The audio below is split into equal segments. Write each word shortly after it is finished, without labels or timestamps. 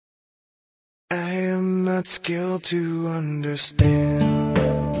not skilled to understand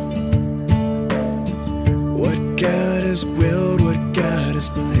what God has willed, what God has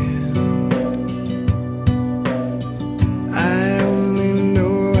planned. I only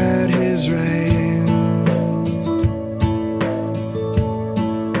know at His right hand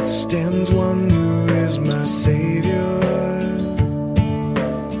stands one who is my Savior.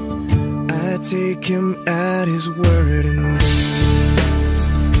 I take Him at His word and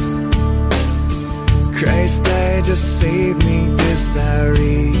Christ died to save me, this I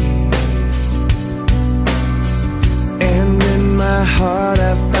read. And in my heart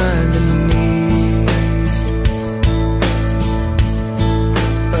I find a need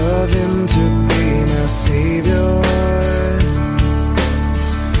of Him to be my Savior,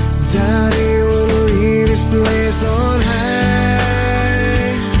 that He will leave His place on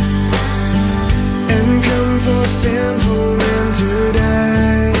high and come for sinful men to die.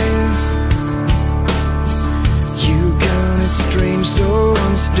 Strange, so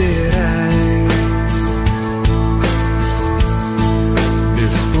once did I,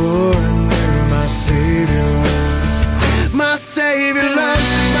 before I knew my Savior. My Savior loves,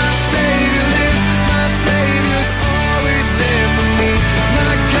 my Savior lives, my Savior's always there for me.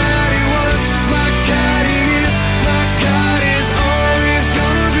 My God, He was, my God, He is, my God is always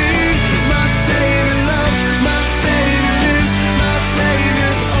gonna be. My Savior loves, my Savior lives, my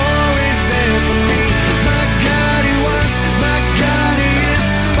Savior's always there for me. My God, He was, my God, He is,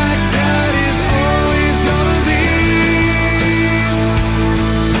 my God is always gonna be.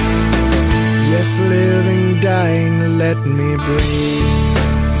 Yes, living, dying, let me breathe.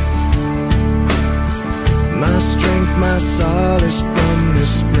 My strength, my solace from the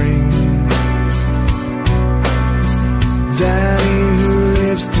spring, that He who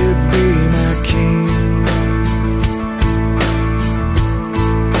lives to be my King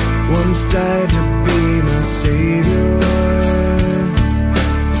once died to be my Savior,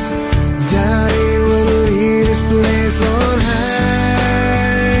 that He will leave His place on high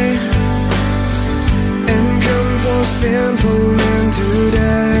and come for sinful men to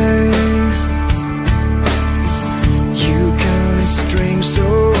die. You counted strange, so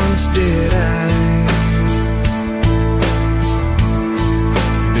once did I,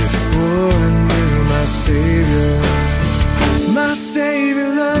 before I knew my Savior. My Savior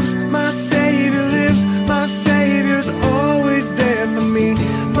loves, my Savior lives, my Savior's always there for me.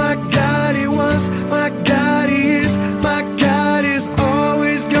 My God, He was, my God, He is, my God